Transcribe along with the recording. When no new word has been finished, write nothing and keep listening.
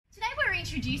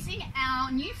introducing our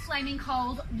new flaming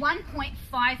cold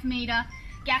 1.5 metre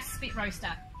gas spit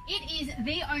roaster. It is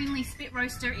the only spit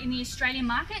roaster in the Australian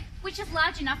market which is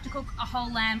large enough to cook a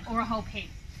whole lamb or a whole pig.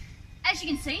 As you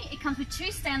can see, it comes with 2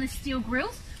 stainless steel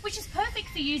grills, which is perfect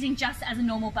for using just as a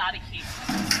normal barbecue.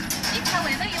 If,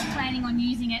 however, you're planning on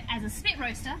using it as a spit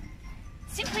roaster,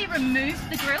 simply remove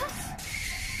the grills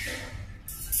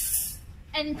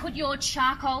and put your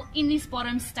charcoal in this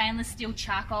bottom stainless steel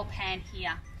charcoal pan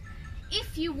here.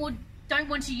 If you don't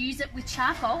want to use it with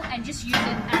charcoal and just use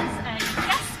it as a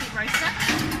gas spit roaster,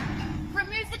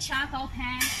 remove the charcoal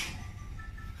pan,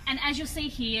 and as you'll see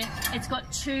here, it's got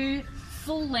 2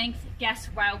 full-length gas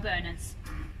rail burners.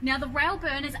 Now the rail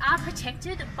burners are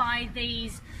protected by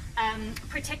these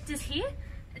protectors here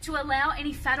to allow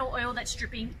any fat or oil that's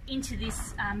dripping into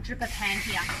this dripper pan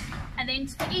here. And then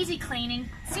for easy cleaning,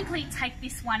 simply take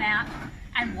this one out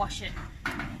and wash it.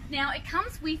 Now it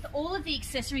comes with all of the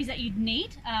accessories that you'd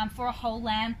need for a whole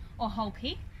lamb or whole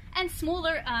pig, and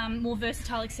smaller, more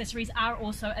versatile accessories are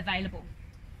also available.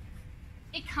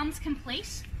 It comes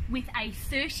complete with a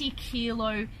 30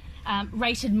 kilo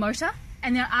rated motor,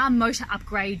 and there are motor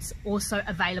upgrades also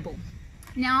available.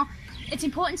 Now, it's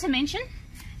important to mention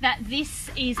that this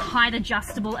is height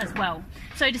adjustable as well.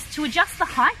 So just to adjust the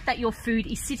height that your food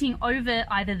is sitting over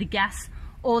either the gas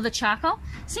or the charcoal,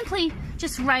 simply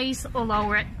just raise or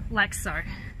lower it like so.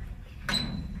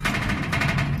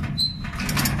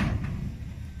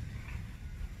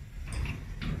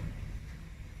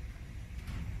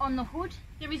 On the hood,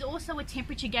 there is also a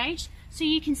temperature gauge so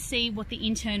you can see what the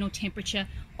internal temperature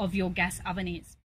of your gas oven is.